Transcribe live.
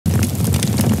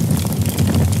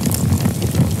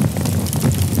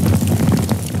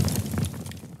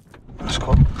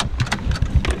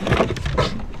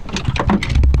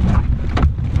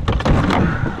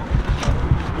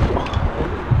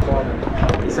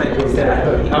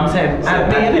I'm saying,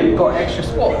 me and him got an extra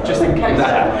spot just in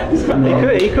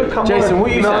case. He could come. Jason,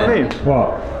 what you saying?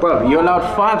 What? Bro, you're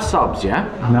allowed 5 subs, yeah?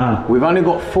 No. We've only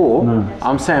got 4. No.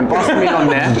 I'm saying, bust me on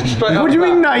there. What do you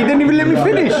mean, no? You didn't even let me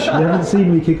finish. You haven't seen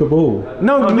me kick a ball.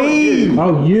 No, me.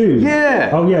 Oh, you?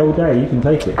 Yeah. Oh, yeah, all day. You can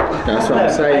take it. That's what I'm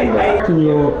saying, bro.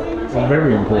 You're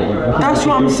very important. That's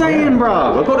what I'm saying,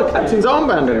 bro. I've got the captain's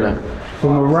armband in there. For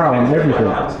morale and everything.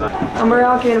 And we're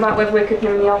arguing about whether we're cooking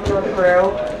in the oven or the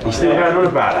grill. You still going on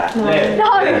about that?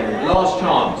 No. Last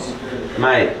chance.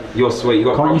 Mate, you're sweet. You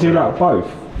got. Can't you do like both?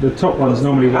 The top one's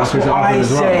normally what is up as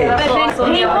well. But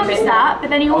then he wants that, but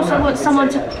then he also wants somewhere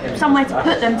to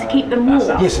put them to keep them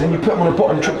warm. Yes, and then you put them on the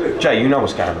bottom. Jay, you know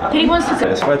what's going on. He wants to.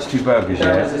 There's 32 burgers,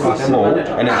 yeah. Cook them all,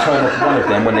 and then turn off one of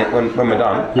them when we're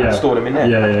done. Yeah. And store them in there.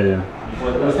 Yeah.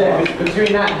 Was there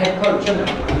between that head coach and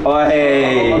Oh,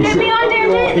 hey. Give me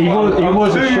idea. He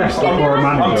wasn't stressed up for a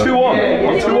manager. I'm 2 on.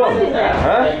 I'm 2 on.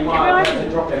 Huh?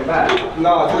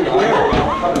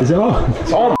 Is it on?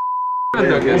 It's on. No,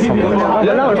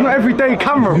 it's not everyday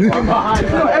camera.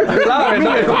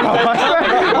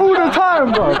 All the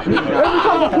time, bro. Every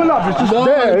time I pull up, it's just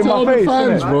there in my face.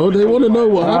 Fans, bro, they want to know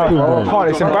what happened, bro.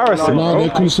 It's embarrassing. No, they're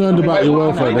concerned about your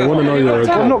welfare. They want to know you're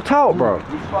okay. I'm knocked out, bro.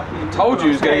 Told you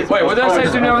he was going to. Wait, what did I say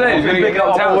to him the other day? He was going to get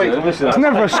knocked out. It's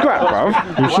never a scrap, bro.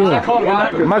 You sure?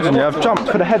 Imagine, yeah, I've jumped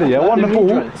for the header, yeah, won the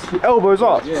ball, elbows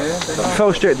up,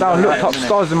 fell straight down, looked up,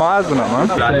 stars in my eyes and that, man.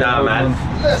 Nah, man.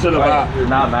 Still about.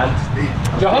 Nah, man.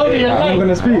 I'm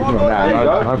gonna speak, bro.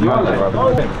 Nah, I can't,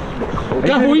 bro.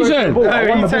 Gaff, what you saying? What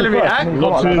are you telling me, Hank?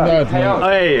 Not too bad, man.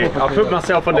 Hey, I put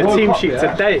myself on the team sheet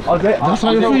today. That's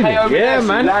how you're feeling? Yeah,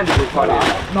 man. No, I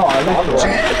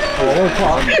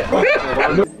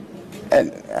no.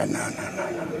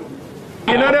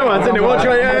 You know them ones, innit? Watch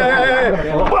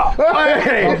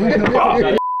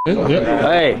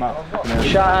Hey,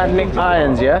 shout out Nick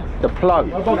Irons, yeah? The plug.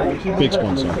 Big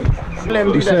sponsor.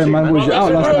 You saying, man, was you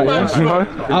out last night,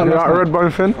 yeah? Out like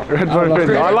Redbone Finn? Redbone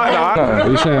Finn. I like that.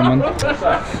 What you saying, man?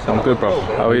 I'm good, bro.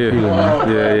 How are you?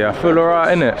 Yeah, I feel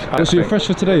alright, innit? So you're fresh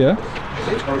for today, yeah? I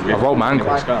rolled my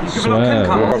ankle. Swear,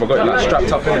 bro. I've got you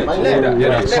strapped up in it.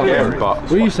 Yeah, but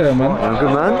What are you saying, man? I'm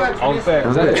good, man. Is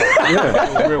that it?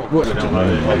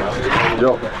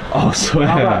 Yo. Oh, swear.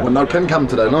 Well, no Ken come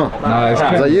today, no? Nah, it's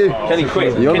Is that you? Kenny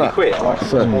quit. Kenny quit.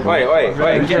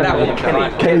 Wait. Get that one, Kenny.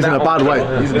 Kenny's in a bad way.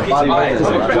 He's in a bad way.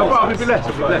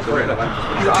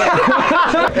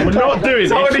 We're not doing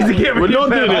this. We're not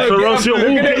doing this, or else you're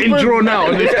all getting drawn out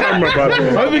on this camera,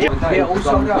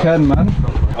 bro. Ken, man.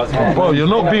 Bro, you're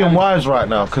not being wise right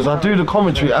now, because I do the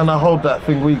commentary and I hold that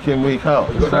thing week in, week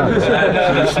out. So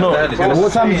it's not.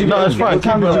 What time did you get in? No, it's fine. What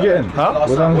time did you get in? Huh?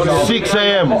 What time did you get in? 6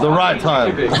 AM, the right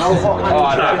time.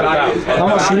 How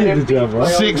much sleep did you have, bro?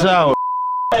 6 hours.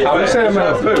 How you saying,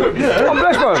 man? I'm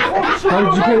blessed, bro. How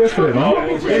did you play yesterday, man?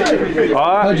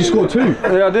 How did you score 2?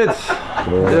 Yeah, I did.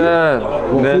 Yeah.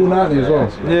 What, full 90 as well?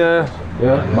 Yeah.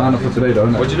 Yeah, man up for today though,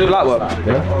 innit? What'd you do, light work?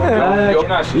 Yeah.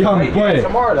 Young boy.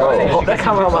 Pop that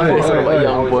camera on my face, I'm a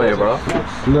young boy, bro.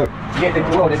 Look.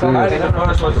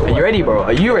 Are you ready, bro?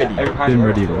 Are you ready? Been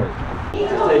ready, bro.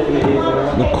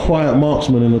 The quiet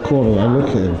marksman in the corner, man. Look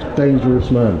at him. Dangerous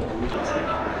man.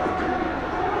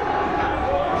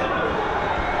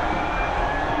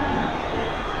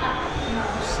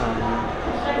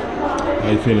 How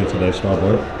you feeling today,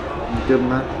 Starboy? Good,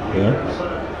 man. Yeah?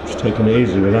 Just taking it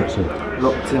easy, relaxing.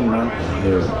 Locked in, man. I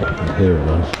hear it,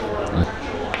 man.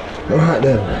 Alright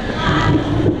then.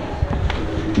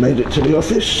 Made it to the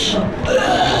office.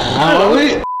 How are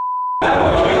we?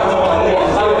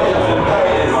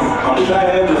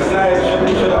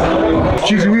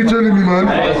 Cheesy, what are you telling me, man?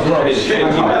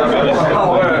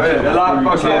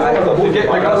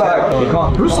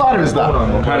 Whose side is that?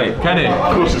 Kenny.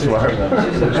 Of course it's mine.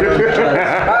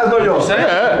 That's not yours.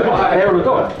 Yeah. Here we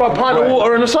go. A pint of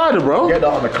water and a cider, bro. Get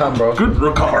that on the cam, bro. Good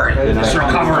recovery. It's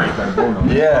recovery.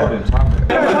 Yeah.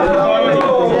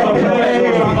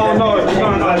 Oh no,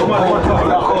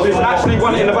 there's actually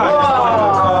one in the back.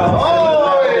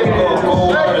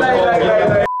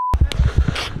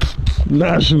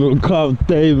 National Cup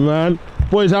day, man.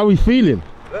 Boys, how we feeling?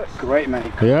 Great,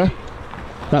 mate. Yeah?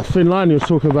 That thin line you was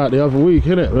talking about the other week,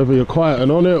 innit? Whether you're quiet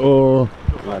and on it or...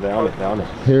 No, they're on it.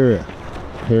 Hear it.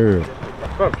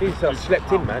 Bro, please, I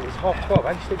slept in, man. It's 12:30.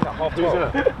 I just sleep at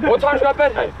 12:30. What time should I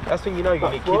bed, hey? That's when you know you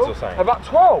need kids or something. About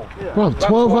 12? Bro,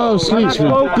 12 hours sleep's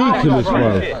ridiculous,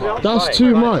 bro. That's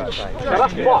too much.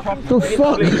 The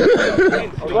fuck?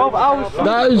 12 hours?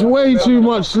 That is way too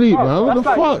much sleep, man. What the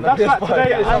fuck? That's like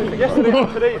today, yesterday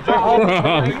and today.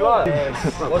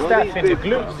 What's that thing? The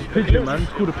glutes? Pigeon, man.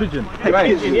 It's called a pigeon.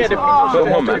 Pigeon, yeah, the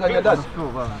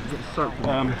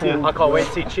pigeon. I can't wait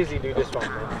to see Chizzy do this one,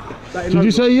 man. Did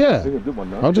you say yeah?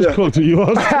 I just clocked at you.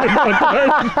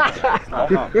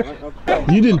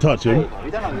 You didn't touch him.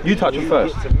 You touch him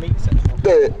first.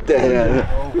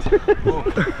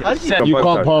 You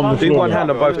can't palm the Do floor. one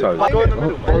hand on both toes.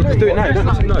 Just do it now.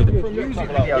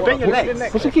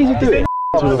 What's the keys to do it?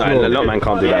 No, a lot of man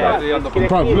can't do that.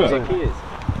 Bro, look.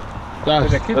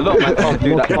 That's, A lot of man can't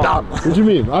do that. what do you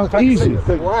mean? Easy.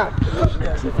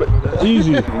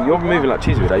 Easy. You're moving like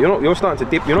cheese with that. You're starting to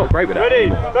dip. You're not great with that. Ready,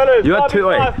 fellas, You had two.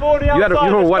 You had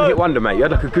a one-hit wonder, mate. You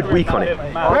had like a good week on it.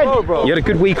 You had a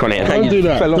good week on it. Don't do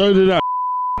that. Don't do that.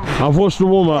 I've watched the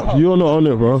warm-up. You're not on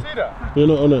it, bro. You're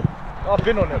not on it. I've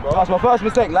been on it, bro. That's my first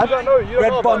mistake, lad. You don't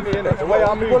know about me, innit? The way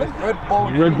I move.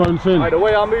 Red bone thin. The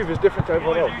way I move is different to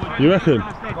everyone else. You reckon?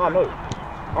 I know.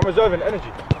 I'm reserving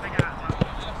energy.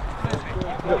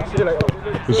 See you later.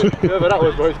 Whoever that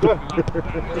was, bro, it's gone.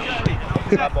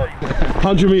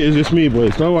 100 metres, it's me,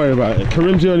 boys. Don't worry about it.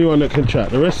 Karim's the only one that can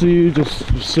chat. The rest of you just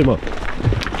simmer.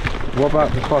 What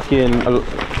about the fucking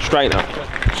straightener?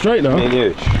 Straightener? Me and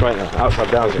you, straightener, outside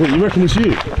down. What, you reckon it's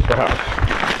you?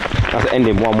 That's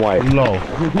ending one way. No.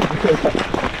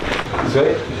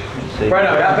 See? Right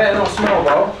now, that better not smell,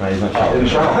 bro. No, he's not shouting.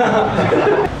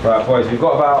 Right, boys, we've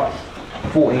got about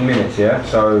 14 minutes, yeah?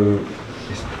 So,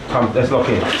 it's time, let's lock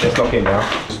in. Let's lock in now.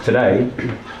 Today,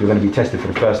 you're going to be tested for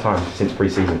the first time since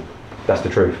pre-season. That's the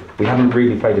truth. We haven't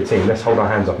really played a team. Let's hold our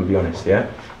hands up and be honest, yeah?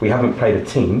 We haven't played a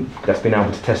team that's been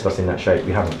able to test us in that shape.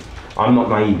 We haven't. I'm not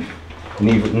naive.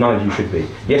 None of you should be.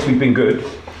 Yes, we've been good.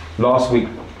 Last week,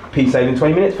 P saving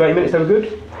 20 minutes, 30 minutes, they were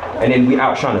good. And then we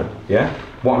outshone them, yeah?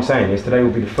 What I'm saying is today will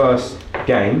be the first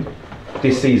game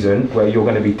this season where you're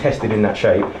going to be tested in that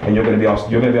shape and you're going to be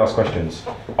asked questions.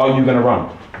 Are you going to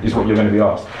run? Is what you're going to be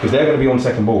asked. Because they're going to be on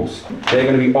second balls. They're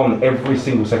going to be on every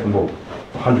single second ball.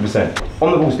 100%.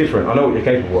 On the ball's different. I know what you're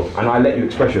capable of and I let you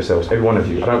express yourselves, every one of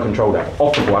you. I don't control that.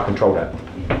 Off the ball, I control that.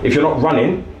 If you're not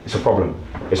running, it's a problem.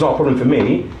 It's not a problem for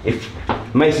me. If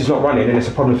Mace is not running, then it's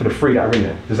a problem for the three that are in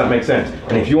there. Does that make sense?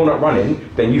 And if you're not running,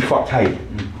 then you fucked hay.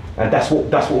 And that's what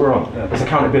we're on. It's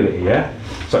accountability, yeah?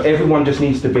 So everyone just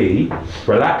needs to be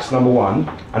relaxed, number one,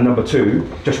 and number two,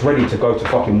 just ready to go to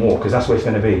fucking war, because that's what it's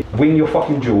going to be. Win your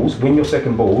fucking duels, win your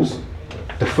second balls,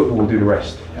 the football will do the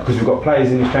rest. Because we've got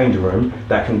players in this changing room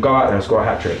that can go out there and score a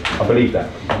hat-trick. I believe that.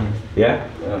 Yeah?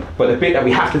 But the bit that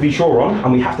we have to be sure on,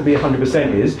 and we have to be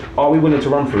 100% is, are we willing to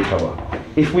run for each other?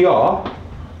 If we are,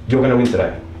 you're going to win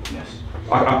today. Yes.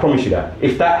 I promise you that.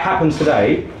 If that happens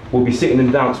today, we'll be sitting in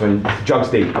the dance room, jugs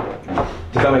deep.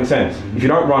 Does that make sense? If you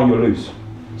don't run, you'll lose.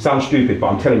 Sounds stupid, but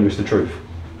I'm telling you it's the truth.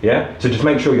 Yeah? So just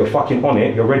make sure you're fucking on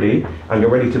it, you're ready, and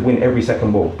you're ready to win every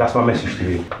second ball. That's my message to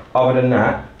you. Other than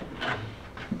that,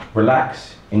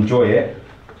 relax, enjoy it,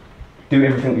 do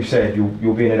everything we've said,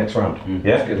 you'll be in the next round.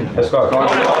 Yeah? Let's go.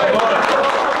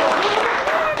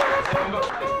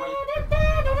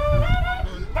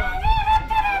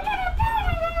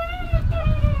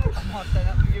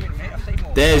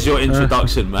 There's your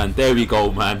introduction, man. There we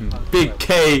go, man. Big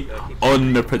K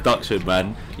on the production,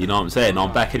 man. You know what I'm saying?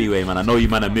 I'm back anyway, man. I know you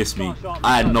man have missed me.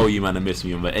 I know you man have missed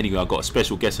me, but anyway, I got a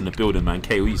special guest in the building, man.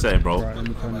 K, what you saying, bro?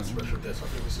 Special guest. I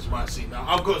think this is my seat now.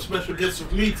 I've got a special guest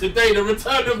with me today. The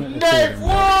return of Nev.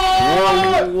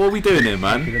 What are we doing here,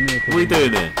 man? What are we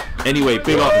doing here? Anyway,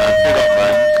 big up, man. Big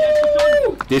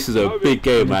up, man. This is a big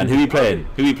game, man. Who we playing?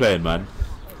 Who we playing, man?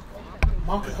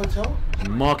 Market Hotel.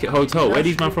 Market Hotel. Where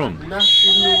these man from?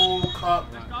 National Cup,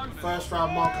 first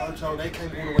round Market Hotel. They came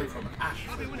all the way from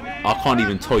Ashford. I can't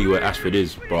even tell you where Ashford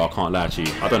is, bro. I can't lie to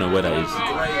you. I don't know where that is.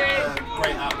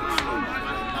 Great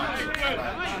atmosphere,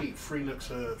 nice, cheap, free looks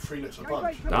a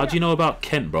bunch. How do you know about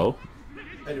Kent, bro?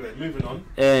 Anyway, moving on.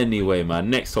 Anyway, man,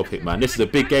 next topic, man. This is a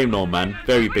big game now, man.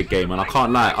 Very big game, man. I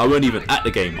can't lie. I weren't even at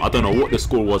the game. I don't know what the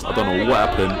score was. I don't know what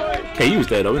happened. KU was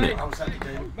there, though, innit? I was at the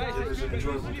game. It was an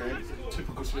enjoyable game.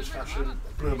 Typical Swiss fashion.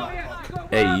 Blew him out of the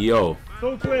park. Hey, yo.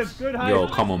 Yo,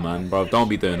 come on, man, bro. Don't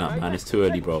be doing that, man. It's too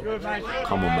early, bro.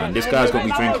 Come on, man. This guy's got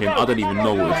me drinking. I don't even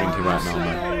know what we're drinking right now,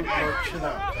 man. Chill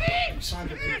out. You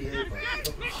signed a PDA, bro.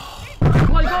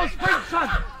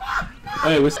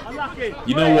 Hey,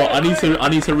 you know what? I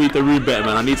need to read the room better,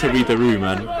 man. I need to read the room,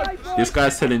 man. This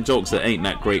guy's telling jokes that ain't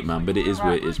that great, man. But it is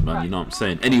what it is, man. You know what I'm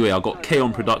saying? Anyway, I got K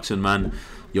on production, man.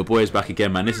 Your boy's back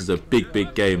again, man. This is a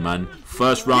big game, man.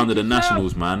 First round of the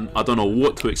Nationals, man. I don't know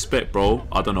what to expect, bro.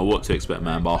 I don't know what to expect,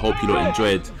 man. But I hope you lot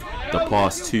enjoyed the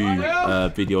past 2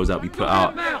 videos that we put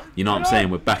out. You know what I'm saying?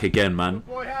 We're back again, man.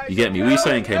 You get me? What are you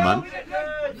saying, K-Man?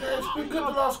 Yeah, it's been good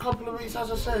the last couple of weeks. As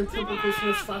I say, in typical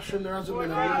SNUS fashion, there hasn't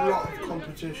been a lot of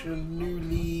competition. New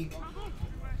league.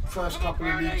 First couple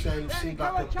of league games seemed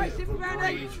like a bit of a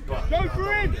breeze,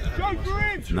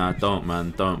 but Nah, don't,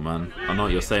 man. Don't, man. I know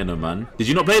what you're saying, though, man. Did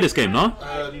you not play this game, no?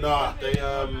 Nah, they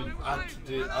had to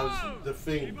do. I was at The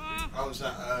thing.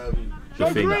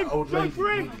 that old lady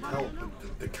needed help.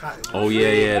 The cat. Oh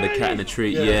yeah, the cat in the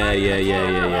tree.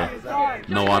 Yeah.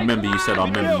 No, I remember you said.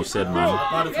 Man.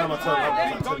 By the time I turned up,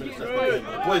 it was like 10 minutes left of the game.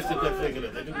 The boys did their thing, and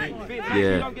they didn't need me.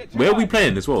 Yeah. Where are we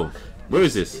playing as well? Where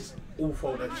is this?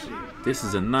 All-Fold FC. This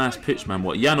is a nice pitch, man.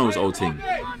 What, Yano's old team?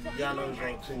 Yano's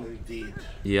old team, indeed.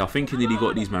 Yeah, I think he nearly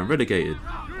got these man relegated.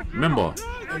 Remember?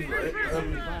 Anyway,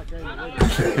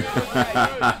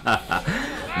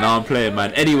 No, I'm playing,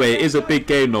 man. Anyway, it is a big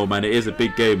game, though, man. It is a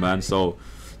big game, man. So,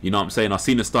 you know what I'm saying? I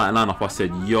seen the starting lineup. I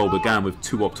said, yo, we're going with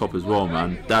 2 up top as well,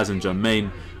 man. Daz and Jermaine.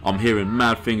 I'm hearing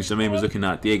mad things. Jermaine was looking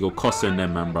at Diego Costa and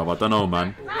them, man, bro. I don't know,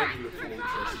 man.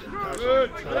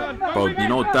 Bro, you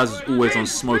know Daz is always on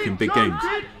smoking big games.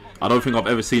 I don't think I've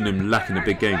ever seen him lack in a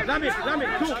big game.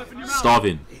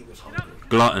 Starving,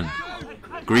 glutton,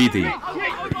 greedy.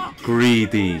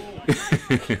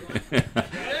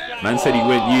 Man said he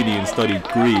went uni and studied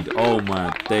greed. Oh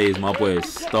my days, my boy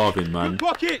is starving, man.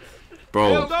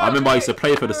 Bro, I remember I used to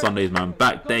play for the Sundays, man.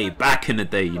 Back in the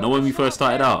day. You know when we first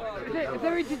started out?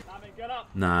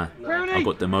 Nah, I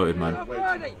got demoted, man.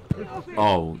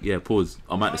 Oh yeah, pause.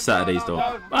 I'm at the Saturdays though.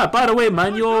 By the way,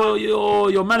 man,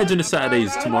 you're managing the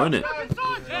Saturdays tomorrow, innit?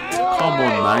 Come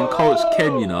on, man, Coach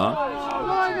Ken, you know.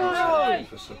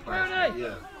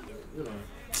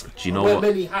 Do you know what?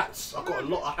 Many hats. I've got a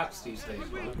lot of hats these days,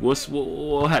 man.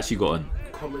 What hats you got on?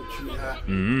 Commentary hat.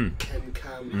 Ken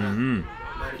Cam hat.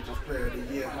 Manager's Player of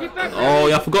the Year hat. Oh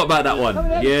yeah, I forgot about that one.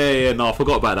 Yeah, no, I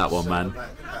forgot about that one, man.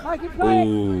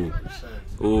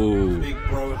 Ooh. Big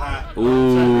bro hat. Ooh.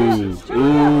 A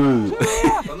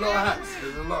lot of hats.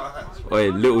 There's a lot of hats.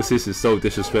 Wait, little sis is so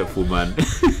disrespectful, man.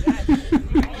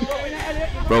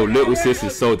 Bro, little sis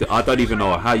is so. I don't even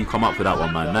know how you come up with that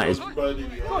one, man. That is.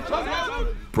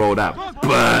 Bro, that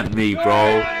burnt me,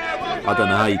 bro. I don't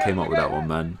know how you came up with that one,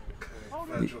 man.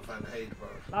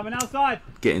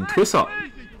 Getting twist up.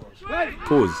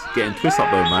 Pause. Getting twist up,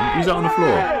 though, man. Who's that on the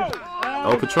floor?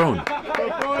 El Patron.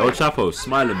 El Chapo,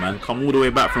 smiling, man. Come all the way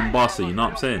back from Barca, you know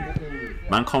what I'm saying?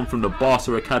 Man, come from the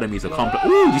Barca Academy to come.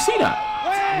 Ooh, you see that?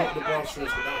 Not the Barca, that was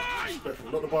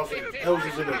disrespectful. Not the Barca. Els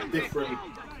is in a different.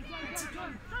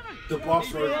 The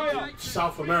Barca in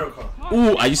South America.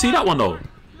 Ooh, you see that one though?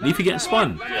 Leafy getting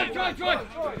spun.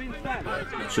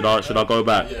 Should I go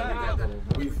back?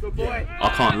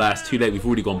 I can't lie, it's too late. We've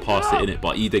already gone past it, innit?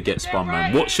 But he did get spun,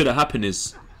 man. What should have happened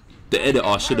is the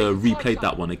editor should have replayed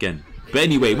that one again. But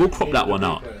anyway, we'll crop that one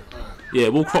out. Yeah,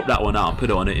 we'll crop that one out and put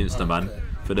it on the Insta, man,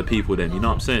 for the people then. You know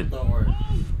what I'm saying?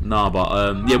 Nah, but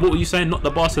yeah, what were you saying? Not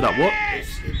the bastard that what?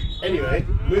 Anyway,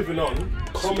 moving on.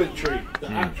 Commentary, the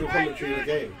actual commentary of the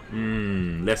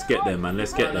game. Let's get there, man.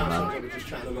 Let's get there, man. We're just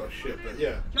chatting a lot of shit, but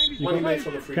yeah. Money makes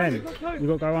on the free kick. You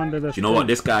got to go under the. Do you know what?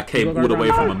 This guy came all the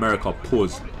way from America.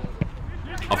 Pause.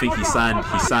 I think he signed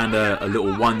a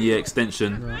little 1-year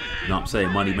extension. You know what I'm saying?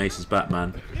 Money Mason's back,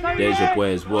 man. There's your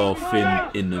boy as well. Finn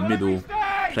in the middle,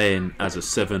 playing as a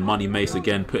 7. Money Mace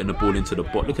again, putting the ball into the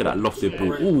box. Look at that lofted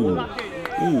ball. Ooh,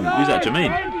 who's that?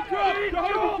 Jermaine.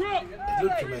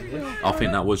 I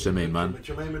think that was Jermaine, man.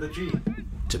 Jermaine with a G.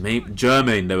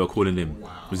 Jermaine, they were calling him.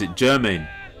 Was it Jermaine?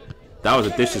 That was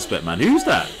a disrespect, man. Who's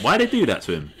that? Why they do that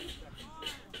to him?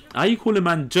 How you calling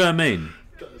man Jermaine?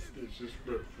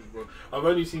 I've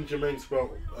only seen Jermaine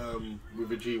spelled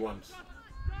with a G once.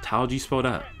 How do you spell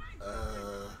that?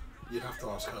 You'd have to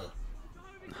ask her.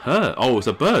 Her? Oh, it's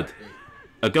a bird.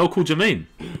 A girl called Jermaine.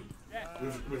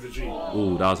 With a G.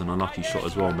 Oh, that was an unlucky shot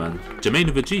as well, man. Jermaine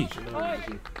with a G.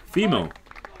 Female.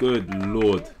 Good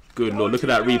lord. Good lord. Look at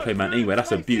that replay, man. Anyway,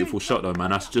 that's a beautiful shot, though,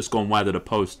 man. That's just gone wide of the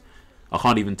post. I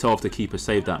can't even tell if the keeper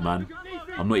saved that, man.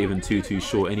 I'm not even too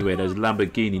sure. Anyway, there's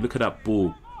Lamborghini. Look at that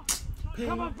ball.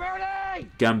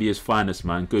 Gambia's finest,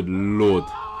 man. Good lord.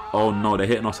 Oh no, they're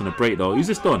hitting us on the break though. Who's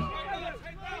this done?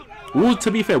 Well,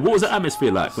 to be fair, what was the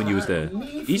atmosphere like when you was there?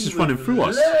 He's just running through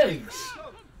us.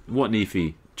 What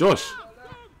Neefy? Josh.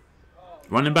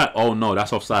 Running back. Oh no,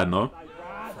 that's offside, no?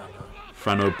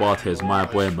 Frano Barthez, my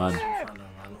boy, man.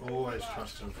 Always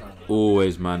trust him, Frano.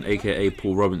 Always, man. AKA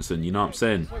Paul Robinson, you know what I'm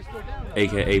saying?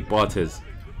 AKA Barthez.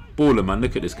 Baller, man.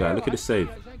 Look at this guy. Look at this save.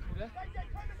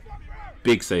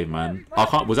 Big save, man. I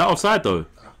can't. Was that offside though?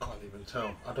 I can't even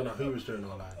tell. I don't know who was doing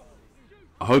our line.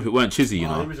 I hope it weren't Chizzy, you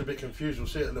know. He was a bit confused. We'll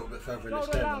see it a little bit further in this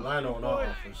game. The lino on our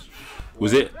half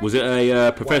was it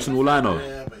a professional lino?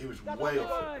 Yeah, but he was way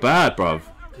off it. Bad, bruv.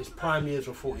 His prime years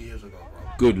were 40 years ago,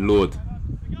 bro. Good lord.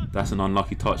 That's an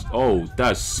unlucky touch. Oh,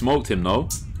 Daz smoked him, though.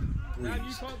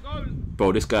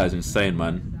 Bro, this guy is insane,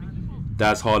 man.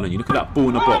 Daz Haaland. You look at that ball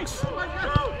in the box.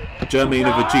 Jermaine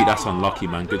of a G. That's unlucky,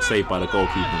 man. Good save by the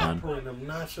goalkeeper, man. Pulling them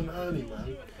nice and early,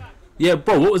 man. Yeah,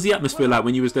 bro, what was the atmosphere like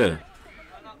when you was there?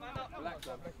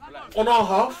 On our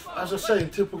half, as I say, in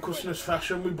typical SNUS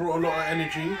fashion, we brought a lot of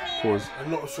energy, Pause. a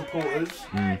lot of supporters.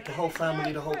 The whole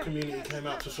family, the whole community came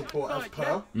out to support as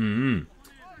per.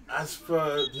 As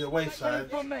for the away side,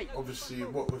 obviously,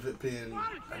 what with it being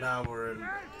an hour and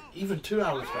even 2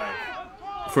 hours drive.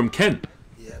 From Kent?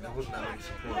 Yeah, there wasn't that many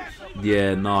supporters.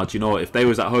 Yeah, nah, do you know what? If they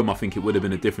was at home, I think it would have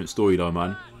been a different story though,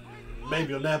 man.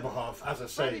 Maybe on their behalf, as I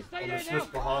say, on the SNUS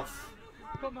behalf,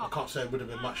 I can't say it would have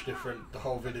been much different. The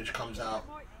whole village comes out.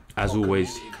 As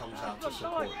always, Comes out to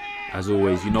support. as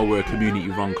always, you know we're a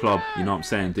community-run club. You know what I'm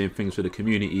saying? Doing things for the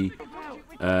community.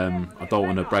 I don't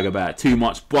want to brag about it too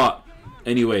much, but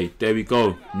anyway, there we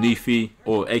go. Neefy,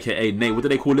 or AKA Nate. What do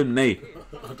they call him? Nate.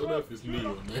 I don't know if it's me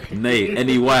or Nate. Nate.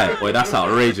 N-E-Y. Boy, that's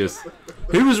outrageous.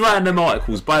 Who was writing them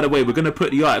articles? By the way, we're gonna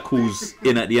put the articles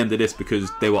in at the end of this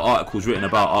because they were articles written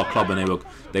about our club and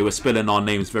they were spelling our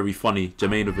names very funny.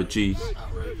 Jermaine with a G.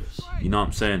 You know what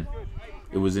I'm saying?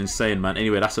 It was insane, man.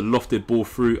 Anyway, that's a lofted ball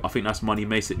through. I think that's Money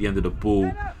Mace at the end of the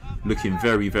ball. Looking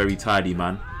very, very tidy,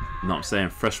 man. You know what I'm saying?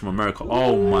 Fresh from America.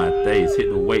 Oh, my days. Hit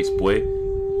the weights, boy.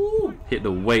 Hit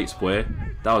the weights, boy.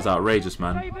 That was outrageous,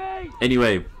 man.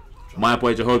 Anyway, my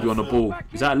boy Jahobi on the ball.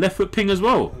 Is that a left foot ping as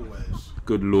well?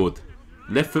 Good lord.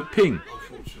 Left foot ping.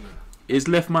 His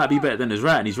left might be better than his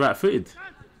right, and he's right-footed.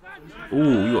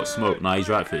 Ooh, you got smoked. Nah, he's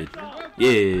right-footed.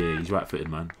 Yeah, he's right-footed,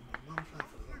 man.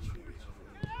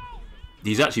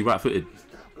 He's actually right-footed.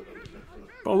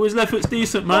 Bro, his left foot's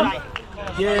decent, man.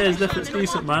 Yeah, his left foot's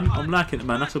decent, man. I'm liking it,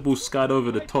 man. That's a ball skied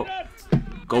over the top.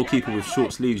 Goalkeeper with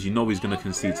short sleeves. You know he's going to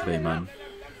concede today, man.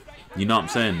 You know what I'm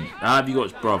saying? How have you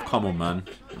got... Bruv, come on, man.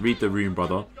 Read the room,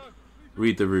 brother.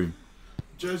 Read the room.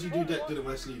 Jersey Dudek didn't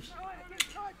wear sleeves.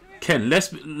 Ken,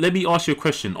 let me ask you a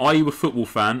question. Are you a football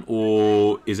fan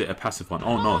or is it a passive one?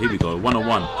 Oh, no. Here we go.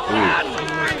 1-on-1.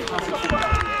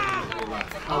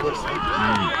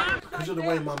 Because of the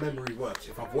way my memory works,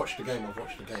 if I've watched the game, I've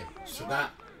watched the game. So that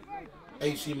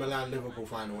AC Milan-Liverpool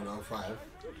final in 05,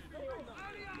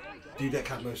 Dudek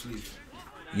had no sleeves.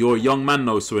 You're a young man,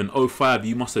 though, so in 05,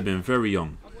 you must have been very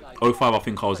young. 05, I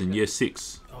think I was in year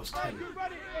 6. I was 10.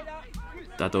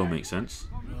 That don't make sense.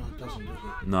 No, it doesn't, does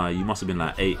it? Nah, you must have been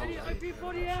like 8.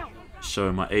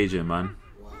 Showing my age here, man.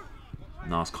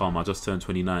 Nah, it's calm. I just turned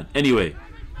 29. Anyway,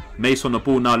 Mace on the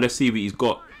ball now. Let's see what he's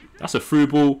got. That's a through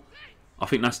ball. I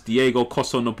think that's Diego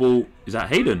Costa on the ball. Is that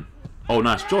Hayden? Oh,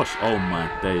 nice. Josh. Oh, my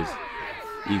days.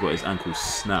 He got his ankle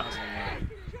snapped.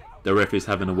 The ref is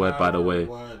having a word, by the way.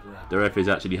 The ref is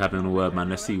actually having a word, man.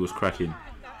 Let's see what's cracking.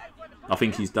 I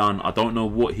think he's done. I don't know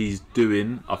what he's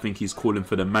doing. I think he's calling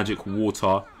for the magic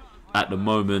water at the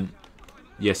moment.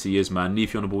 Yes, he is, man.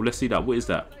 Neefy on the ball. Let's see that. What is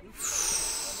that?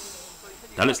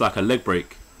 That looks like a leg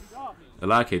break. I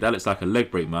like it. That looks like a leg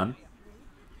break, man.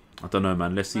 I don't know,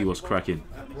 man. Let's see what's cracking.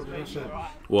 What did I say?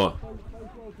 What?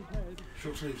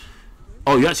 Short sleeves.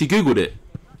 Oh, you actually Googled it.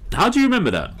 How do you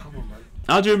remember that? Come on, man.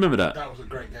 How do you remember that? That was a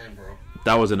great game, bro.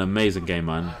 That was an amazing game,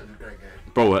 man. That was a great game.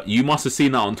 Bro, you must have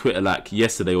seen that on Twitter like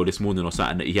yesterday or this morning or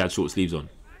something that he had short sleeves on.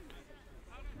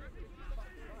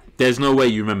 There's no way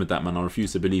you remembered that, man. I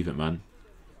refuse to believe it, man.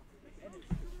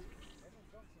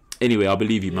 Anyway, I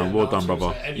believe you, man. Yeah, Well no, done,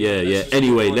 brother. Anyway, Yeah.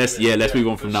 Anyway, let's move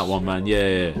on from that one, man.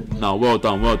 Yeah. No, well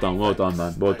done,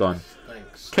 man. Well done.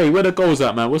 Thanks. Okay, where the goals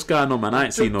at, man? What's going on, man? I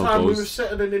ain't seen no We were goals.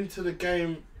 settling into the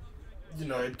game. You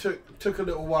know, it took a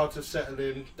little while to settle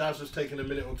in. Daz was taking a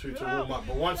minute or two to warm up,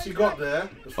 but once he got there,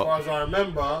 as far as I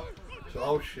remember, so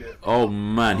oh shit. Oh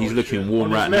man, he's looking warm On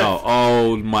his right now. left.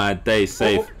 Oh my day,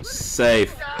 safe.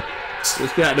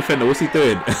 Let's get that defender. What's he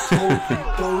doing? Told you,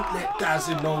 don't let Daz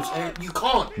in those areas. You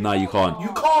can't. No, you can't.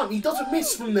 You can't. He doesn't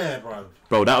miss from there, bro.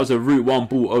 Bro, that was a Route 1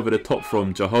 ball over the top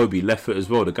from Jahobi, left foot as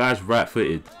well. The guy's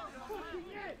right-footed.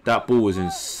 That ball was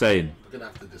insane. We're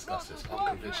gonna have to discuss this.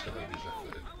 I'm convinced Jahobi's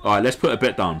left-footed. Alright, let's put a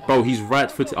bet down. Bro, he's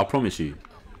right-footed. I promise you.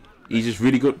 He's just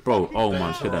really good. Bro, oh man,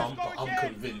 look at that. I'm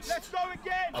convinced.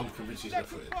 I'm convinced he's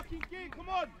left-footed.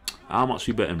 How much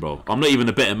we betting, bro? I'm not even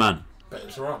a betting man. Bet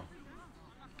it's wrong.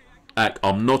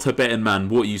 I'm not a betting man.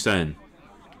 What are you saying?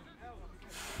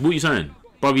 What are you saying?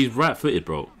 Bro, he's right-footed,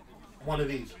 bro. One of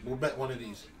these. We'll bet one of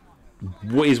these.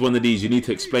 What is one of these? You need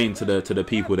to explain to the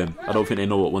people then. I don't think they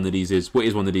know what one of these is. What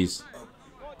is one of these?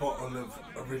 Bottle of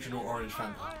original orange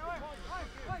Fanta.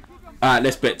 Alright,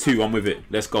 let's bet 2. I'm with it.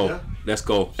 Let's go. Yeah. Let's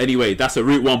go. Anyway, that's a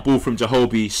Route 1 ball from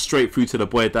Jahobi straight through to the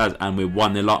boy Daz, and we're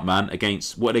 1-0 up, man,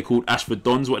 against what are they called? Ashford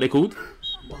Dons, what are they called?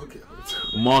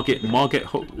 Market,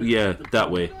 yeah,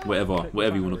 that way.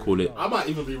 Whatever you want to call it. I might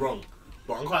even be wrong.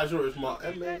 But I'm quite sure it's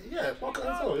Market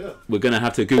Hotel, yeah. We're going to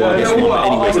have to Google this one, but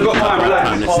anyway, so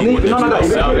let's see what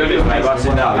they're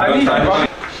doing.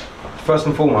 First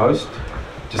and foremost,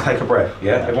 just take a breath,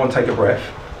 yeah? Everyone take a breath.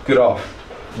 Good half.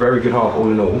 Very good half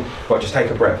all in all. But just take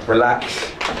a breath.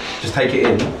 Relax. Just take it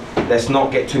in. Let's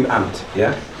not get too amped,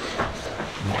 yeah?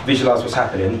 Visualise what's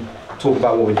happening. Talk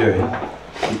about what we're doing.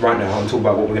 Right now, I'm talking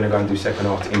about what we're going to go and do second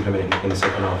half to implement it in the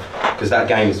second half. Because that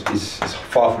game is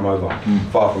far from over.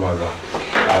 Far from over.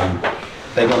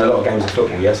 They've won a lot of games of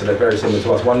football, yeah, so they're very similar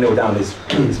to us. 1-0 down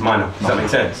is minor. Does that make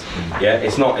sense? Yeah,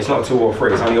 it's not a 2 or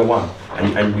 3, it's only a 1.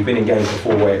 And we've been in games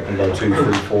before where it can go 2,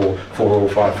 3, 4, 4-4,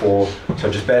 5-4. So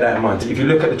just bear that in mind. If you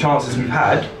look at the chances we've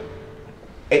had,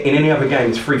 in any other game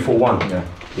it's 3-4-1.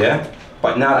 Yeah?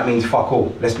 But now that means fuck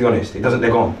all. Let's be honest. They're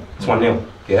gone. It's 1-0.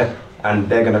 Yeah? And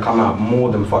they're gonna come out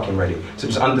more than fucking ready. So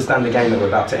just understand the game that we're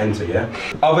about to enter, yeah?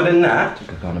 Other than that,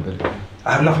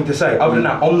 I have nothing to say. Other than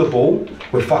that, on the ball,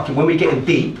 when we're getting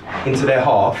deep into their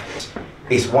half,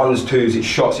 it's 1s, 2s, it's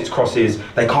shots, it's crosses,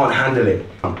 they can't handle it.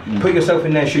 Put yourself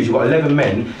in their shoes, you've got 11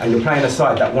 men and you're playing a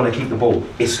side that want to keep the ball.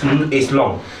 It's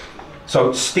long.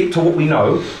 So stick to what we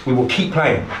know, we will keep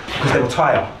playing, because they will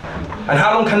tire. And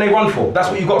how long can they run for? That's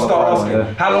what you've got to start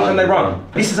asking. How long can they run?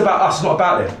 This is about us, not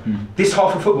about them. This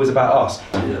half of football is about us.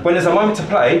 When there's a moment to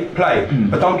play, play.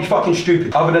 But don't be fucking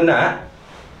stupid. Other than that,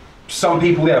 some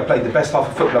people there have played the best half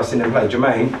of football I've seen them play.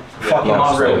 Jermaine, fucking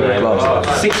unreal.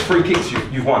 6 free kicks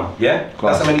you've won, yeah?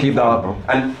 That's how many. Keep that up, bro.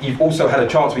 And you've also had a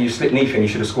chance where you slipped knee and you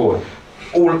should have scored.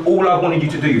 All I wanted you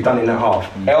to do, you've done in that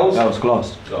half. Els, that was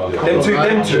class. Them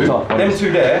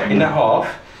two there in that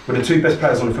half were the 2 best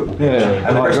players on the football pitch.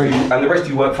 And the rest of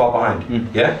you weren't far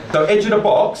behind. Yeah? So edge of the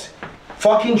box,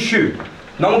 fucking shoot.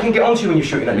 No one can get onto you when you're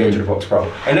shooting at the edge of the box, bro.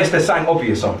 Unless there's something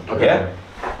obvious on. Yeah?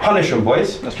 Punish them,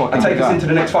 boys. And take us into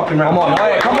the next fucking round.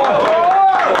 Come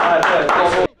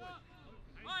on.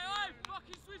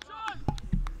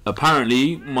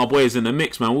 Apparently, my boy is in the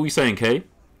mix, man. What are you saying, Kay?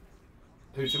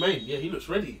 Who's Jermaine? Yeah, he looks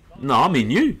ready. No, I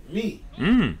mean you. Me?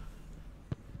 I'm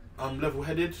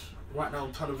level-headed. Right now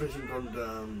I'm televisioned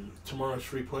on tomorrow's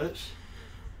 3 points.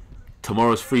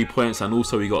 Tomorrow's 3 points, and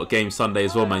also we got a game Sunday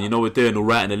as well, man. You know we're doing all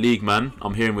right in the league, man.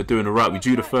 I'm hearing we're doing all right. We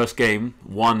drew the first game,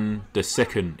 won the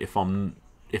second, if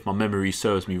my memory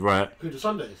serves me right. Who, the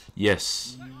Sundays?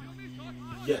 Yes.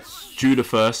 Yes. Drew the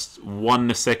first, won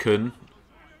the second.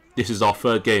 This is our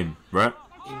 3rd game, right?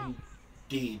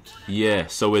 Indeed. Yeah,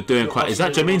 so we're doing quite. Is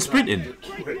that Jermaine sprinting?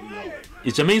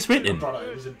 Is Jermaine sprinting?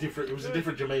 It was a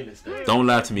different Jermaine this day. Don't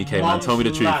lie to me, K man. Tell me the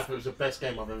truth. Life, it was the best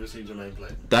game I've ever seen Jermaine play.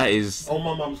 That is. On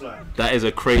my mum's life. That is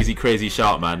a crazy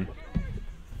shout, man.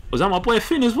 Was that my boy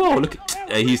Finn as well? Look,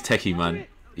 hey, he's techie, man.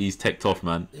 He's teched off,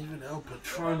 man. Even El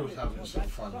Patron was having some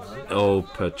fun, man. El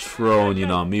Patron, you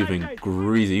know, moving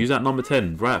greasy. Who's that number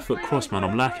 10? Right foot cross, man.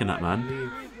 I'm lacking that,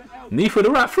 man. Knee for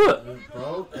the right foot.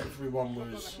 Bro, everyone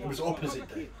was opposite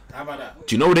day. How about that?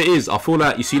 Do you know what it is? I feel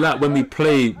like, you see, like when we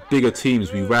play bigger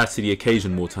teams, we rise to the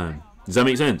occasion more time. Does that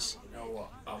make sense? You know what?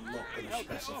 I'm not going to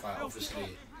specify,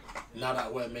 obviously. Now that I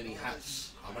wear many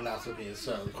hats, I'm allowed to be in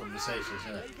certain conversations,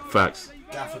 innit? Facts.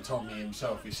 Gaffer told me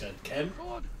himself, he said, Ken,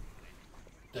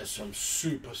 there's some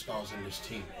superstars in this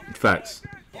team. Facts.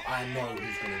 But I know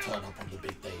who's going to turn up on the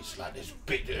big days. Like, there's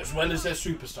big, as well as there's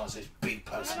superstars, there's big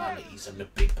personalities, and the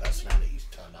big personalities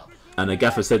turn up. And the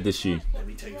gaffer said this to you. Let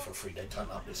me tell you for free, they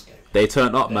turned up this game. They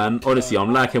turned up, man. Honestly,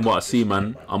 I'm liking what I see,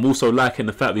 man. I'm also liking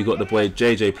the fact we got the boy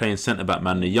JJ playing centre back,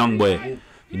 man. The young boy.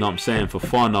 You know what I'm saying? For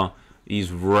Fana, he's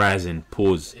rising.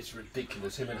 Pause. It's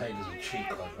ridiculous. Him and Hayden's a cheat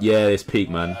code. Yeah, it's peak,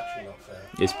 man.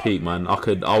 It's peak, man.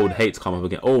 I would hate to come up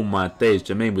again. Oh my days,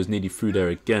 Jermaine was nearly through there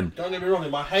again. Don't get me wrong,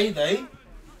 in my heyday.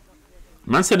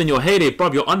 Man said in your heyday,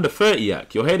 bruv, you're under 30,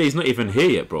 yak. Your heyday's not even here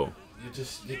yet, bro.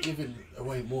 You're giving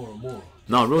away more and more.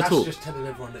 No, real talk. That's just telling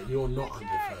everyone that you're not under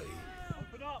 30.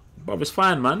 Bruv, it's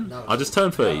fine, man. I just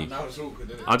turned 30. Now it's awkward,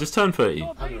 isn't it? I just turned 30.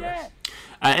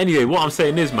 Anyway, what I'm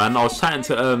saying is, man, I was chatting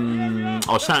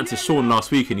to Sean last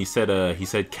week, and he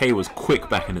said Kay was quick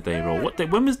back in the day, bro. What day?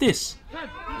 When was this?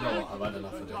 No, I've had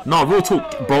enough of this. No, real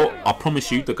talk, bro. I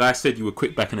promise you, the guy said you were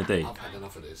quick back in the day. I've had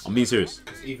enough of this. I'm being serious.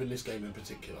 Because even this game in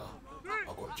particular,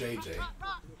 I've got JJ,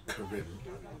 Karim,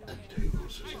 and who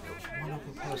else was it? There was one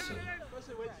other person.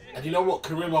 And you know what?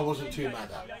 Karim I wasn't too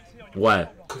mad at. Why?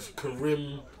 Because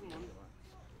Karim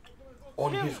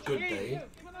on his good day.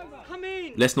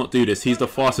 Let's not do this. He's the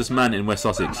fastest man in West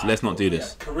Sussex. Let's not do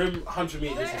this. Karim, 100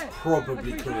 metres is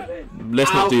probably Karim.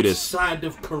 Let's not do this. Outside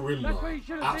of Karim, though.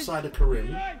 Outside of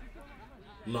Karim,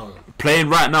 no. Playing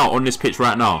right now on this pitch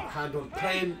right now. Hand on.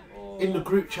 Playing in the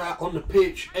group chat, on the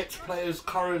pitch, ex-players,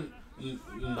 current.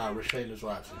 Nah, Rashane is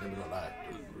right, so let me not lie.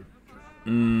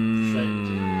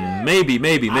 Maybe.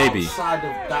 Outside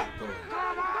of that, though.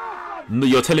 No,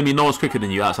 you're telling me no one's quicker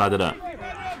than you outside of that?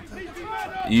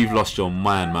 You've lost your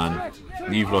mind, man.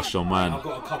 You've lost your mind. I've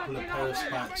got a couple of power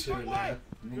spikes here and there.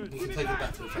 We can take it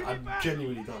back to the track. I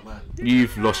genuinely don't mind.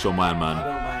 You've lost your mind, man. I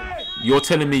don't mind. You're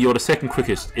telling me you're the second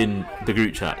quickest in the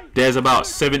group chat. There's about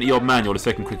 70 odd man. You're the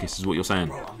second quickest, is what you're saying.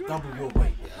 Bro, I'm double your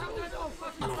weight,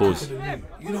 yeah? Pause.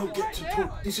 You don't get to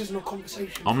talk. This isn't a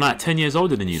conversation. I'm like 10 years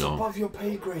older than you, though. It's above your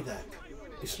pay grade, Ag.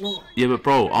 It's not. Yeah, but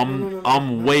bro,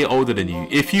 I'm way older than you.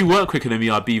 If you weren't quicker than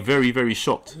me, I'd be very, very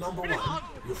shocked. Number one,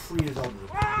 you're 3 years older than me.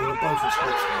 We were both at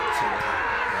sports day at the same time.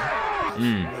 Yeah?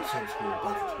 We went to the same school,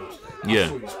 both at sports day. Yeah. I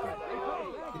saw you sprint.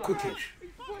 You're quickish.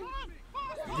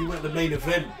 You weren't the main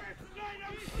event.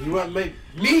 You weren't me.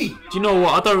 Do you know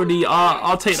what? I don't really.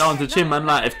 I'll take that on the chin, man.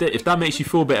 Like if that makes you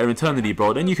feel better internally,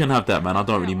 bro, then you can have that, man. I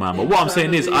don't really mind. But what I'm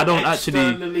saying is, I don't actually.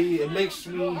 Externally, it makes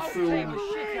me feel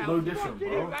no different,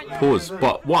 bro. Pause.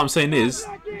 But what I'm saying is,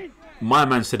 my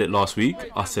man said it last week.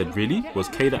 I said, really? Was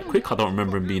K that quick? I don't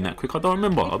remember him being that quick. I don't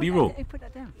remember. I'll be real.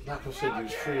 Like I said, you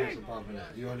was 3 years above me.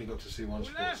 You only got to see one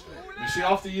sports day. You see,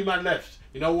 after you man left,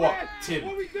 you know what, Tim?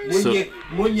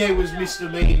 Munye was Mr.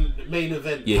 Main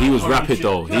Event. Yeah, he was rapid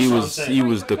though. He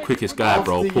was the quickest guy,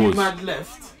 bro. After you man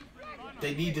left,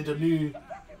 they needed a new.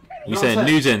 You saying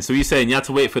new gen? So you saying you had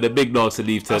to wait for the big dogs to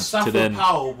leave to then?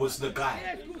 Powell was the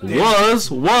guy. Was.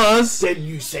 Then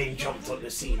Usain jumped on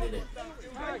the scene, innit?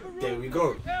 There we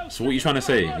go. So what are you trying to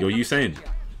say? You're Usain?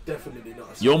 Definitely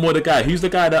not. You're more the guy. Who's the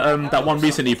guy that won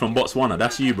recently from Botswana?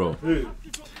 That's you, bro. Who?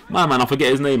 Man, I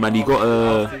forget his name, man. He got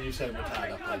After Usain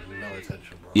retired, I paid no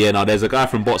attention, bro. Yeah, no, there's a guy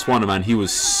from Botswana, man. He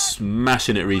was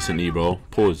smashing it recently, bro.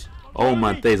 Pause. Oh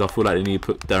my days, I feel like they need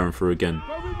to put Darren through again.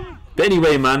 But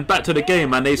anyway, man, back to the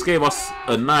game, man. They gave us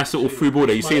a nice little through ball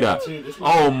there. You see that?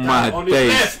 Oh my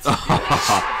days.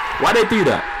 Why they do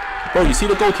that? Bro, you see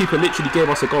the goalkeeper literally gave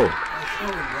us a goal.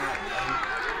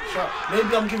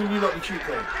 Maybe I'm giving you like the cheat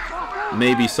code.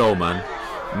 Maybe so, man.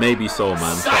 Maybe so,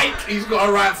 man. Psych! He's got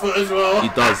a right foot as well. He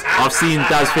does. I've seen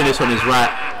Daz finish on his right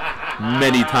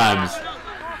many times.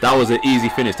 That was an easy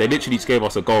finish. They literally just gave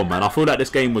us a goal, man. I feel like this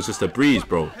game was just a breeze,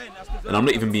 bro. And I'm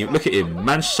not even being. Look at him,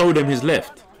 man. Showed him his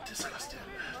left.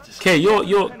 Okay,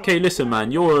 okay. Listen,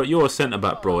 man. You're a centre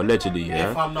back, bro. Allegedly,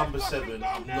 yeah. If I'm number 7,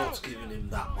 I'm not giving him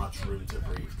that much room to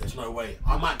breathe. There's no way.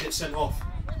 I might get sent off.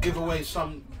 Give away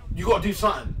some. You got to do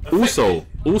something.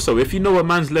 Also, if you know a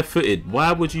man's left-footed,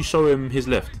 why would you show him his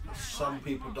left? Some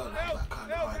people don't have that kind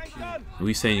of IQ. Are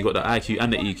we saying you got the IQ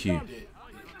and the EQ?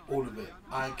 All of it.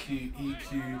 IQ,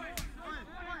 EQ.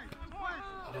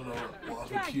 I don't know what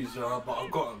other Qs there are, but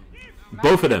I've got them.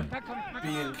 Both of them. B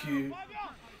and Q.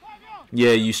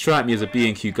 Yeah, you strike me as a B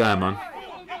and Q guy, man.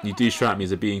 You do strike me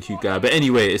as a B and Q guy. But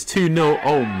anyway, it's 2-0.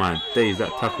 Oh my days,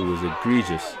 that tackle was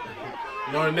egregious.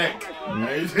 No neck.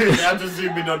 You have to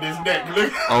zoom in on his neck.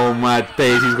 Look. Oh my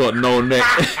days, he's got no neck.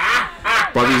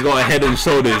 But he's got a head and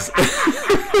shoulders.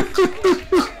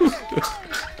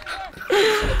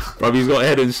 Bro, he's got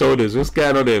head and shoulders. What's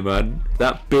going on here, man?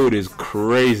 That build is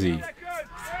crazy.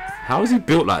 How is he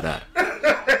built like that?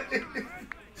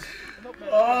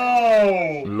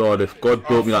 Oh! Lord, if God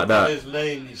built me like that. His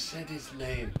name. He said his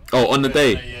name. Oh, on the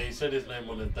day? Yeah, he said his name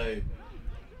on the day.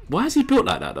 Why is he built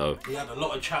like that, though? He had a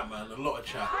lot of chat, man. A lot of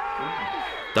chat.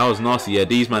 That was nasty. Yeah,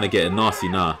 these men are getting nasty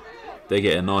now. They're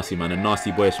getting nasty, man. The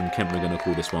nasty boys from Kent, we're going to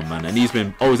call this one, man. And he's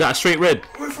been... Oh, is that a straight red?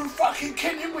 We're from fucking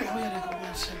Kent, we?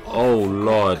 Oh,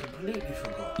 Lord.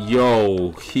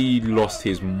 Yo, he lost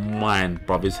his mind,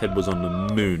 bruv. His head was on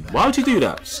the moon. Why would you do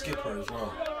that? Skipper as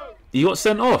well. He got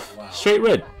sent off. Wow. Straight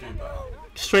red.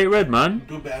 Straight red, man.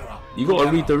 Do better. You got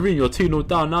to read the room. You're 2-0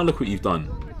 down. Now look what you've done.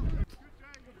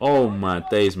 Oh my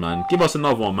days, man. Give us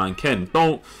another one, man. Ken,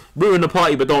 don't ruin the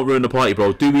party, but don't ruin the party,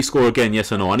 bro. Do we score again,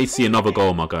 yes or no? I need to see another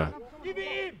goal, my guy.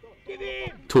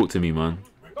 Talk to me, man.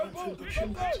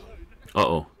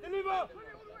 Uh-oh.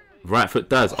 Right foot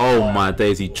Daz. Oh my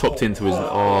days, he chopped into his...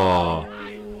 Oh.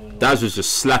 Daz was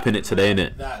just slapping it today,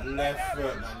 innit? That left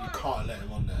foot, man, you can't let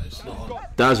him on there. It's not on.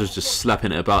 Daz was just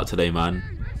slapping it about today, man.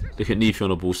 Look at Neefy on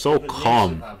the ball. So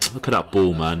calm. Look at that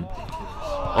ball, man.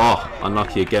 Oh,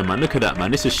 unlucky again, man. Look at that, man.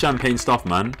 This is champagne stuff,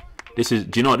 man. This is...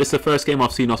 Do you know what? This is the first game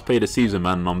I've seen us play this season,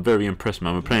 man. And I'm very impressed,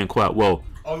 man. We're playing quite well.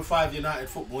 05 United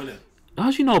football, innit?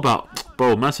 How do you know about...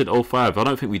 Bro, man said 05. I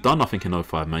don't think we done nothing in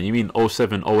 05, man. You mean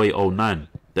 07, 08, 09?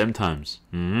 Them times.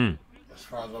 As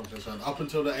far as I'm concerned, up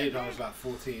until the age I was like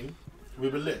 14, we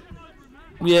were lit.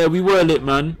 Yeah, we were lit,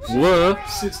 man.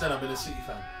 Since then, I've been a City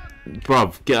fan.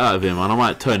 Bruv, get out of here, man. I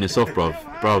might turn this off, bruv.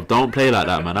 Bruv, don't play like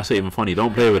that, man. That's not even funny.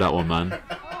 Don't play with that one, man.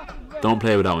 Don't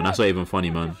play with that one. That's not even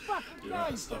funny, man.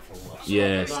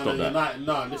 Yeah, stop that. United,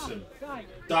 no, listen.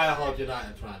 Die hard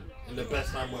United fan. In the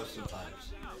best and worst of times.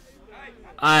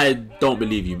 I don't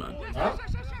believe you, man. Huh?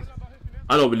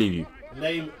 I don't believe you.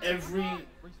 Name every...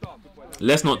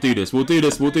 Let's not do this. We'll do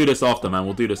this after, man.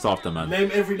 We'll do this after, man. Name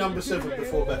every number 7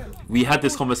 before Beckham. We had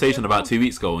this conversation about 2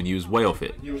 weeks ago and you was way off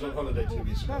it. You was on holiday 2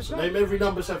 weeks ago. So name every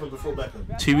number 7 before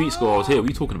Beckham. 2 weeks ago I was here. What are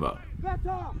you talking about?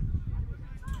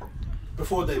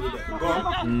 Before David Beckham. Go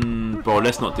on. Bro,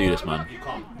 let's not do this, man. You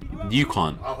can't. You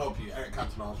can't. I'll help you. Eric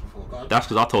Cantona was before. Go on. That's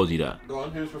because I told you that. Go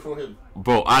on. Who's before him?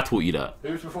 Bro, I taught you that.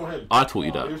 Who's before him? I taught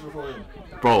you that. Who's before him?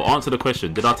 Bro, answer the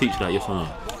question. Did I teach you that? Yes or no?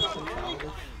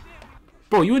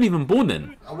 Bro, you weren't even born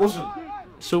then. I wasn't.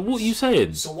 So what are you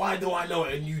saying? So why do I know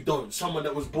it and you don't? Someone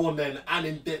that was born then and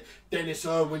in Dennis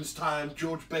Irwin's time,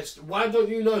 George Best. Why don't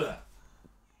you know that?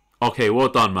 Okay, well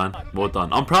done, man. Well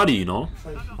done. I'm proud of you, you know.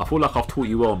 I feel like I've taught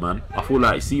you well, man. I feel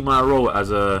like, see my role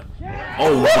as a...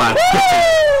 Oh my God.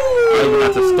 I even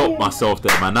had to stop myself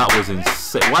there, man. That was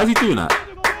insane. Why is he doing that?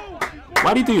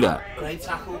 Why'd he do that? Great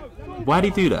tackle. Why'd he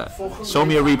do that? Show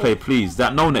me a replay, please.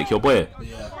 That no-neck, your boy.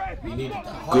 Yeah, we needed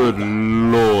that. Good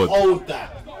Lord. Hold that.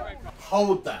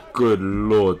 Hold that. Good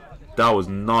Lord. That was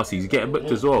nasty. He's getting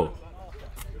booked as well.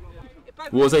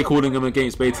 What was they calling him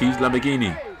against Beatties?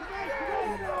 Lamborghini.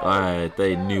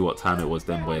 They knew what time it was,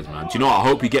 them boys, man. Do you know what? I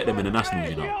hope you get them in the Nationals,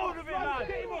 you know.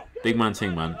 Big man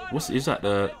thing, man. Is that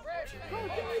the...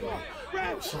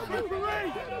 Yeah,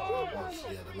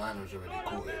 the liner's already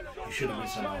caught it. He should have been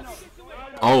sent off.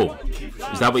 Oh,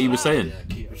 is that what he was saying? Yeah,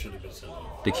 keeper should have been sent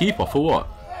off. The keeper, for what?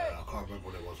 I can't remember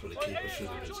what it was, but the keeper should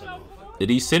have been sent off. Did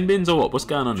he sin bins or what? What's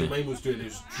going on there? Jermaine was doing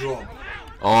his job.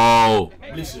 Oh.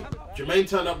 Listen, Jermaine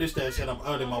turned up this day and said, I'm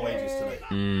earning my wages today.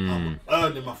 I'm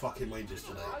earning my fucking wages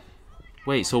today.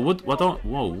 Wait, so what?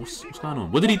 Whoa, what's going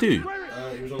on? What did he do?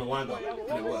 He was on a wind up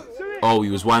and it worked. Oh, he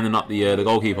was winding up the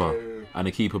goalkeeper and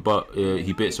the keeper, but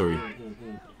he bit. Sorry.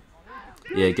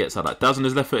 Yeah, he gets out that. Daz on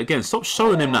his left foot again. Stop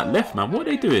showing him that left, man. What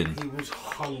are they doing? He was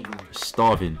hungry.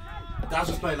 Starving. Daz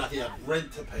was playing like he had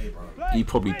rent to pay, bro. He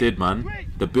probably did, man.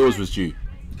 The bills was due.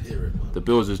 Period, man. The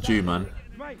bills was due, man.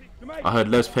 I heard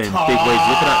Lev's paying big wages.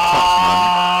 Look at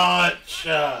that touch,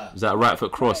 man. Is that a right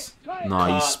foot cross?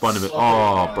 Nah, he's spun a bit.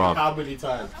 Oh, bro. How many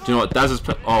times? Do you know what? Daz is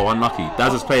oh, unlucky.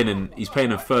 Daz is playing in. He's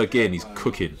playing in third gear and he's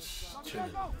cooking.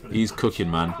 He's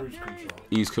cooking, man.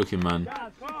 He's cooking, man.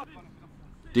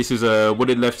 This is what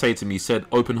did Lev say to me? He said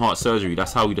open heart surgery.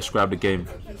 That's how he described the game.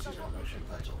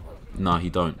 Nah, he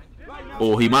don't.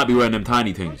 Or he might be wearing them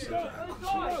tiny things.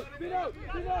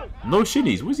 No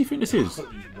shinies. What does he think this is?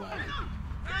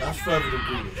 That's further than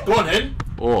Grealish. Go on, then.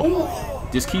 Oh,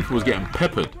 this keeper was getting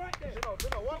peppered.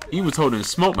 He was holding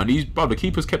smoke, man. Bro, the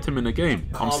keepers kept him in the game.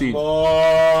 I'm seeing. Come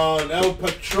on, El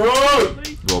Patron.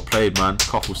 Well played, man.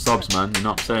 Couple subs, man. You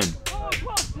know what I'm saying?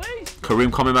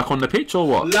 Karim coming back on the pitch or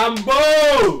what?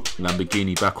 Lambo!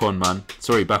 Lamborghini back on, man.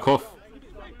 Sorry, back off.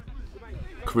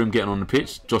 Karim getting on the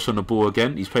pitch. Josh on the ball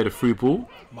again. He's played a through ball.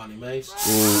 Money Mace.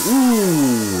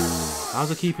 Ooh. How's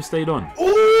the keeper stayed on?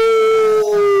 Ooh!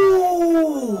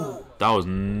 That was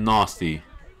nasty.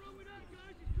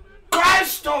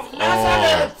 Christ of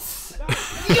Nazareth!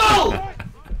 Yo!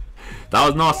 That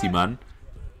was nasty, man.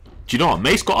 Do you know what?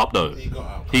 Mace got up though. He got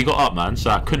up. He got up, man.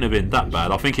 So it couldn't have been that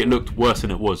bad. I think it looked worse than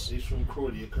it was. He's from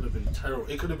Crawley. It could have been terrible.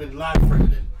 It could have been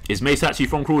life-threatening. Is Mace actually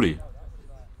from Crawley?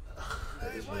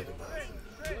 It is made about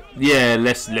it. Yeah,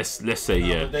 let's say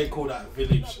yeah. But they call that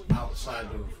village outside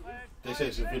of. They say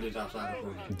it's a village outside of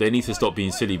Crawley. They need to stop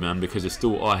being silly, man, because it's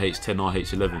still RH10,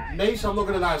 RH11. Mace, I'm not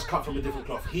gonna lie, is cut from a different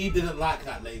cloth. He didn't like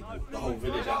that label. The whole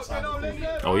village outside of Crawley.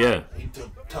 Oh yeah. He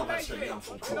tell man straight, I'm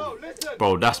from Crawley.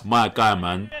 Bro, that's my guy,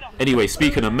 man. Anyway,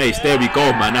 speaking of Mace, there we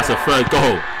go, man. That's a third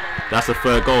goal. That's a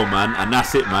third goal, man. And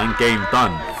that's it, man. Game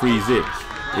done. 3-0.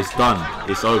 It's done.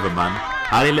 It's over, man.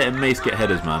 How they letting Mace get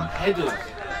headers, man? Headers.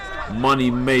 Money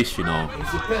Mace, you know.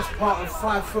 He's the best part of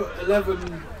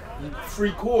 5'11",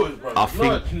 3/4, bro. I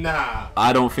think. Nah.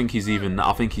 I don't think he's even.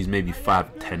 I think he's maybe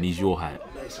 5'10". He's your height.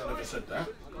 Mace, I never said that.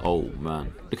 Oh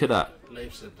man, look at that.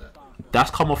 Leif said that.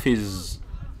 That's come off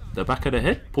the back of the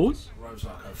head. Pause. Rose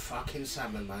like a fucking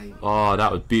salmon, mate. Oh,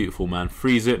 that was beautiful, man.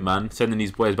 3-0, man. Sending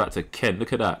these boys back to Kent.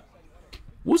 Look at that.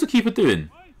 What was the keeper doing?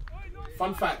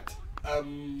 Fun fact.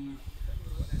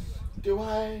 Do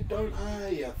I? Don't I?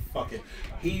 Yeah, fuck it.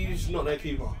 He's not their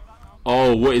keeper.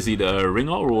 Oh, what is he, the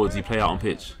ringer, or does he play out on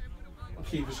pitch?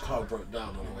 Keeper's car broke down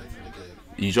on the way to the game.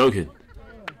 Are you joking?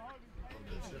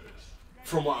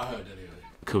 From what I heard, anyway.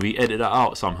 Could we edit that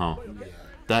out somehow? Yeah.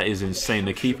 That is insane.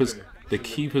 The keeper's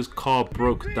car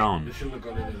broke down. They shouldn't have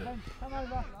gone in it.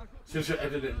 Since you're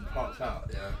editing parts out,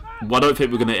 yeah. Well, I don't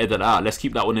think we're gonna edit that out. Let's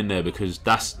keep that one in there because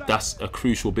that's a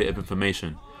crucial bit of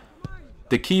information.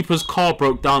 The keeper's car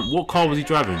broke down. What car was he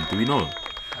driving? Do we know?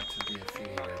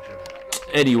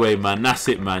 Anyway, man, that's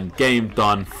it, man. Game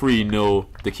done. 3-0.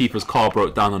 The keeper's car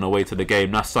broke down on the way to the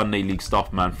game. That's Sunday League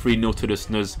stuff, man. 3-0 to the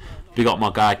SNUS. Big up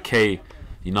my guy K.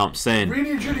 You know what I'm saying?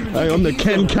 Hey, on the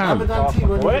Ken Cam.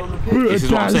 This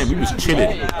is what I'm saying. We was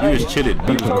chilling. We was chilling.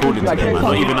 We was calling to them, man.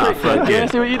 Not even that third game.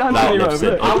 Like left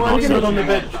said,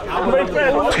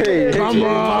 Come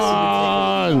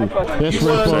on. Yes,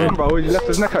 bro. He left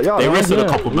his neck out. They rested a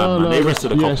couple, man. They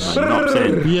rested a couple, man. You know what I'm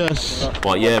saying? Yes.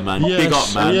 But yeah, man. Big up,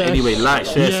 man. Anyway, like,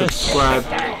 share, subscribe.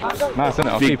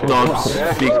 Big dubs.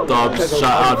 Shout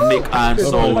out Nick and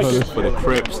Souls for the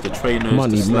crips, the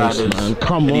trainers, the sliders.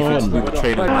 Come on.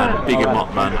 Trainers, man, big him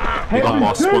up, man. Big up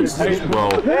our sponsors as well.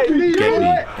 Get me.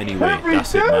 Anyway,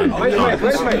 that's it, man. Big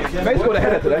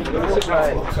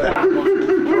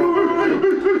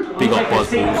up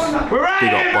Buzzballs.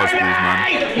 Big up Buzzballs, man.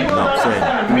 You know what I'm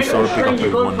saying? Also, big up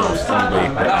everyone else.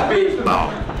 Anyway, bow.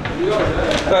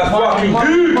 That's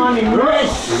fucking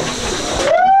good.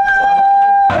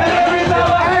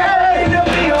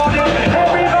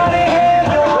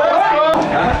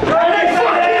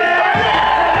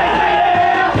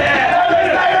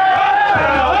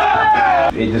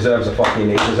 It deserves a fucking,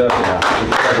 it deserves it now.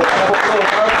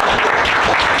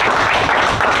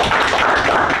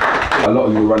 A lot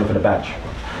of you were running for the badge.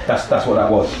 That's what that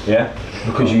was, yeah?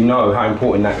 Because you know how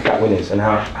important that win is and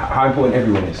how important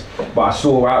every win is. But I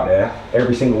saw out there,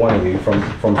 every single one of you, from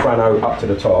Frano up to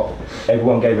the top,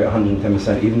 everyone gave it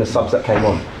 110%. Even the subs that came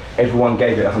on, everyone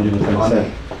gave it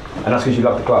 110%. And that's because you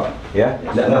love the club, yeah?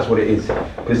 And that's what it is.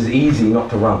 Because it's easy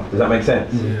not to run. Does that make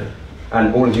sense? Yeah.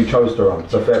 And all of you chose to run,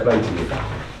 so fair play to you.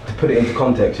 To put it into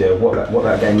context here, what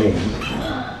that game means,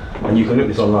 and you can look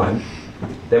this online,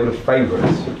 they were the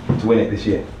favourites to win it this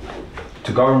year.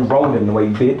 To go and roll them the way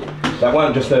you did, we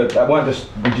didn't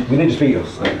just beat them,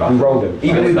 we rolled them.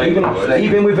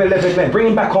 Even with 11 men, bring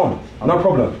him back on, no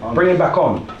problem, bring him back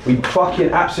on. We fucking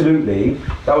absolutely,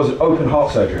 that was open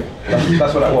heart surgery,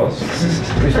 that's what that was.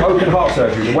 It was open heart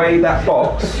surgery, the way that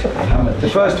box, the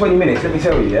first 20 minutes, let me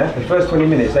tell you, yeah, the first 20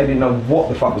 minutes they didn't know what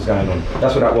the fuck was going on,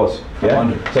 that's what that was,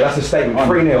 yeah? So that's a statement,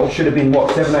 3-0, should have been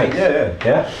what, 7-8?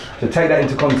 Yeah? So take that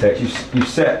into context, you've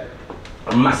set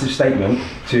a massive statement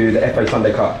to the FA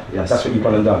Sunday Cup. Yes. That's what you've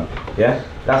gone and done. Yeah?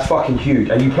 That's fucking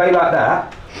huge. And you play like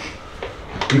that,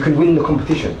 you can win the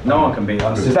competition. No one can beat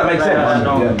us. Does that make sense?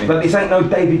 No. But this ain't no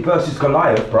David versus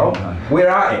Goliath, bro. No. We're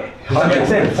at it. Does that make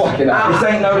sense? This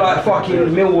ain't no like fucking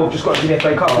Millwall just got to the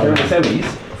FA Cup, they're in the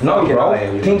semis. No, bro.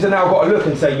 Teams have now got to look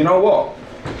and say, you know what?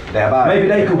 Maybe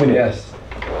they could win it. Yes.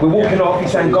 We're walking off,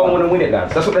 he's saying, go on and win it,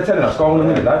 lads. That's what they're telling us, go on and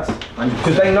win it, lads.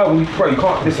 Because they know, bro, you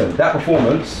can't, listen, that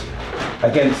performance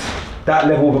against that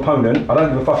level of opponent, I don't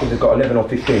give a fuck if they've got 11 or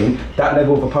 15, that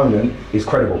level of opponent is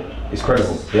credible. It's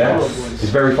credible, yeah? It's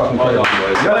very fucking credible.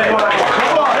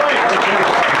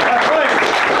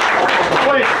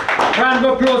 Round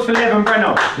of applause for Lev and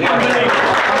Brenno.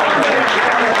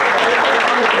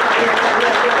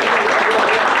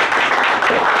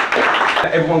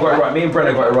 Everyone got it right, me and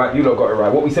Brenner got it right, you lot got it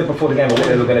right. What we said before the game and what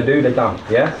they were going to do, they're done,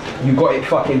 yeah? You got it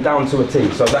fucking down to a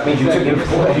T, so that means you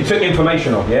took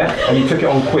information on, yeah? And you took it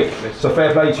on quick, so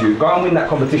fair play to you. Go and win that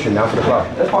competition now for the club.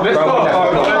 Go and win that.